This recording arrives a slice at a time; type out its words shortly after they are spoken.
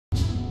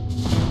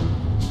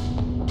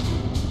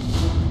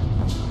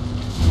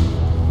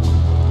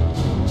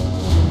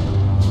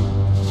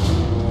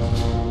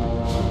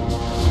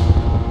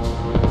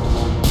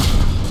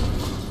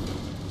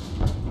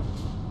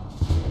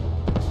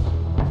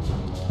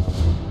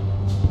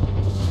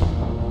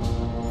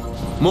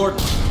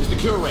Mordin, is the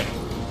cure ready?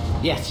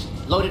 Yes,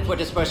 loaded for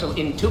dispersal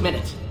in 2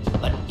 minutes.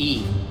 But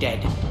Eve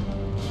dead.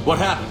 What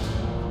happened?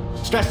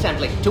 Stress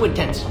sampling, too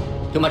intense.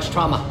 Too much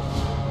trauma.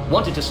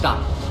 Wanted to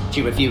stop.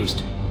 She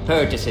refused.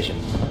 Her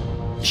decision.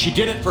 She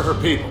did it for her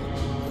people.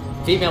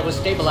 Female was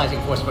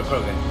stabilizing force for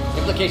Krogan.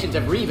 Implications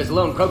of Reeve as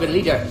lone Krogan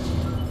leader.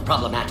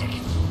 Problematic.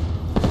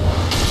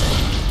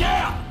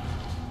 Damn!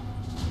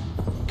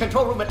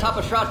 Control room at top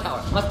of Shroud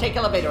Tower. Must take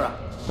elevator up.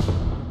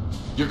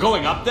 You're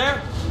going up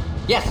there?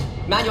 Yes,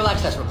 manual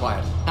access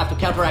required. Have to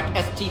counteract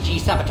STG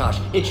sabotage.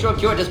 Ensure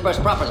cure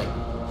dispersed properly.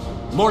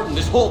 Mordin,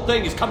 this whole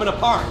thing is coming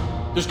apart.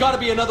 There's gotta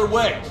be another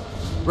way.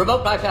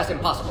 Remote bypass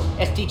impossible.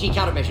 STG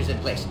countermeasures in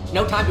place.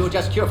 No time to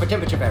adjust cure for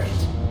temperature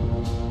variance.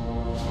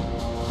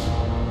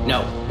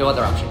 No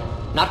other option.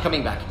 Not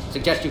coming back.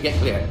 Suggest you get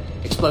clear.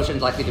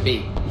 Explosion's likely to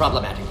be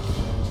problematic.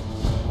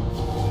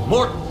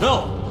 Mordin,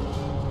 no!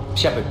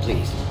 Shepard,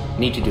 please.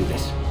 Need to do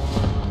this.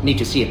 Need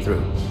to see it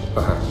through.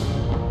 For her.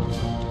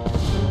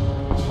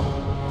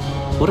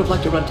 Would have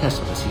liked to run tests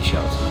on the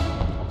seashells.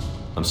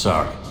 I'm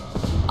sorry.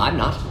 I'm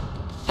not.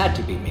 Had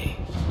to be me.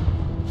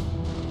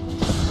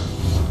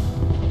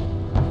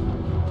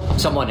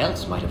 Someone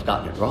else might have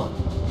gotten it wrong.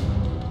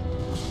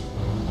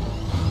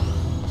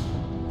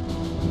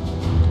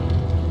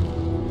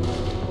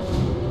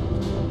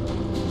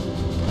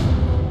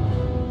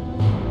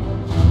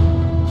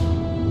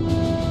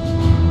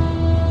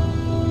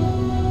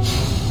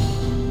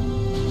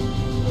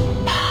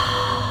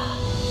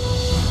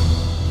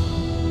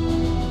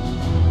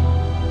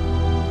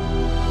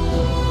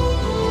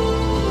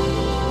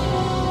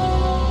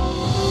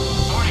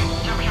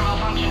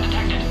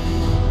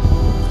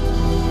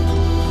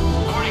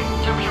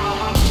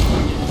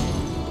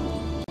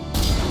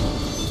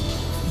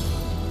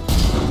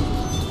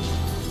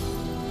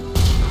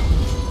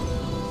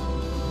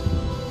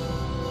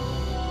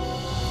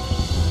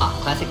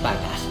 Classic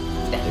bypass.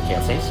 Standard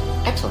failsafes.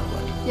 Excellent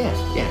work. Yes.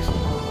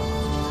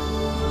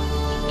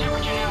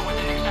 Temperature now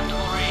within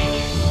acceptable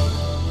range.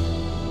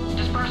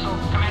 Dispersal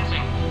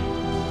commencing.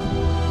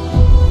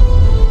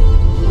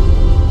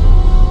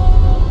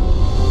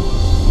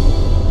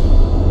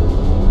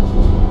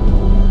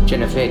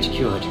 Genophage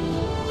cured.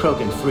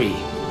 Krogan free.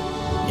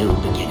 New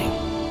beginning.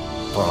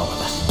 For all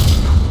of us.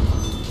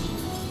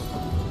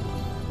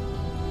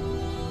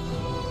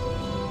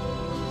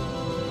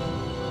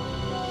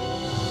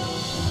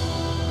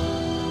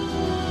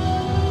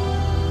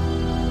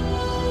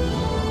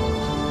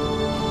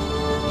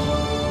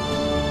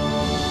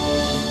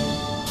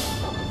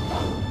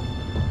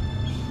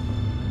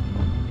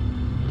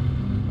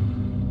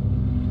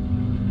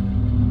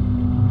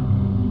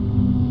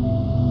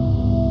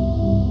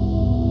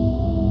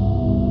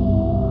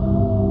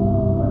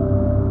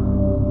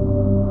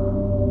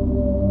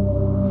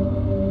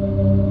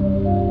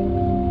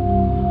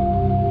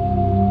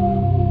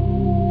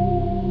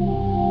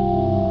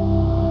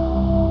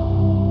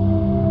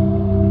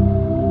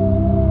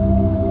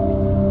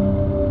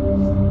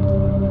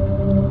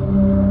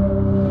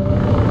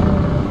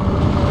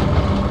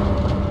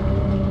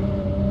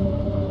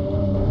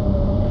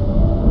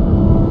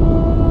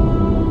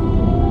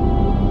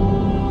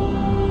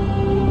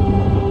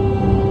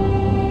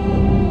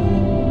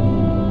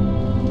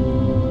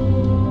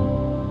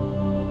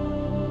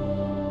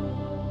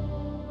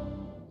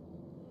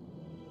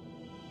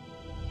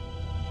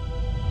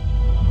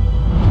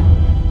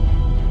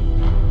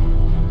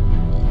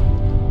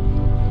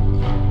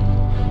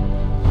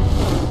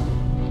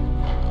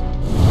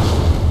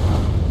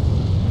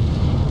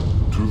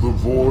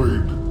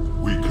 Void,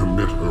 we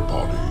commit her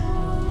body.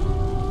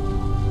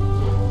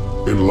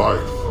 In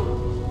life,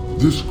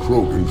 this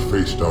Krogan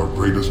faced our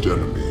greatest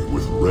enemy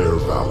with rare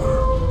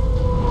valor.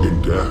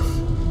 In death,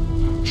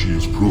 she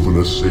has proven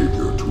a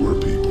savior to her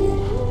people.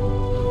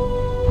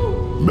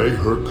 May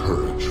her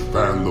courage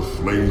fan the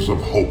flames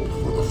of hope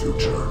for the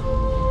future.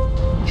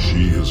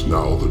 She is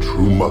now the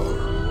true mother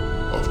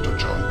of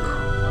Tachanga.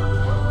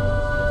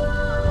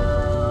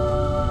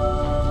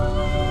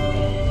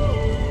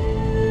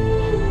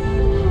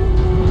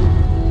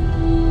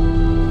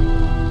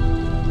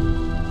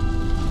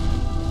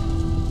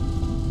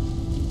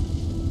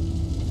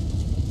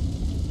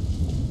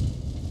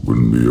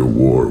 Wouldn't be a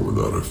war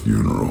without a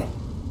funeral.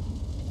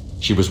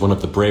 She was one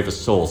of the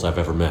bravest souls I've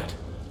ever met.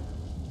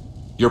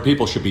 Your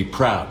people should be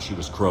proud she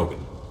was Krogan.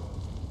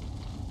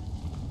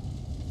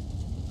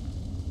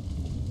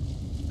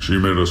 She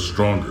made us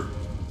stronger.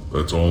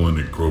 That's all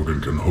any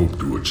Krogan can hope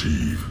to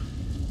achieve.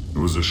 It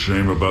was a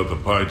shame about the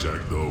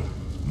hijack, though.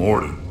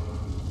 Mordin.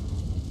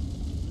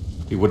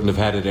 He wouldn't have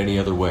had it any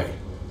other way.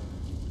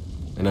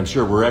 And I'm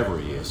sure wherever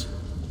he is,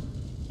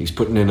 he's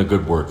putting in a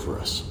good word for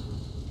us.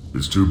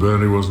 It's too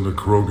bad he wasn't a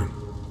Krogan.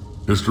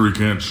 History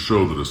can't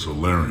show that a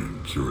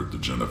Solarian cured the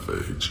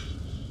Genophage.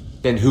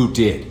 Then who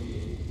did?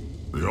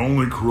 The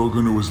only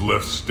Krogan who is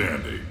left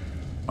standing.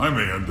 I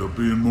may end up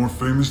being more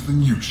famous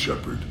than you,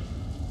 Shepard.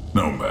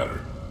 No matter.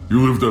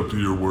 You lived up to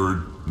your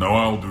word, now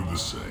I'll do the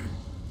same.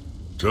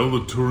 Tell the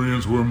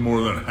Turians we're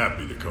more than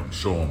happy to come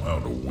show them how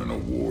to win a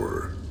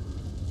war.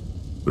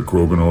 The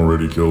Krogan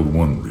already killed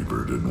one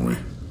Reaper, didn't we?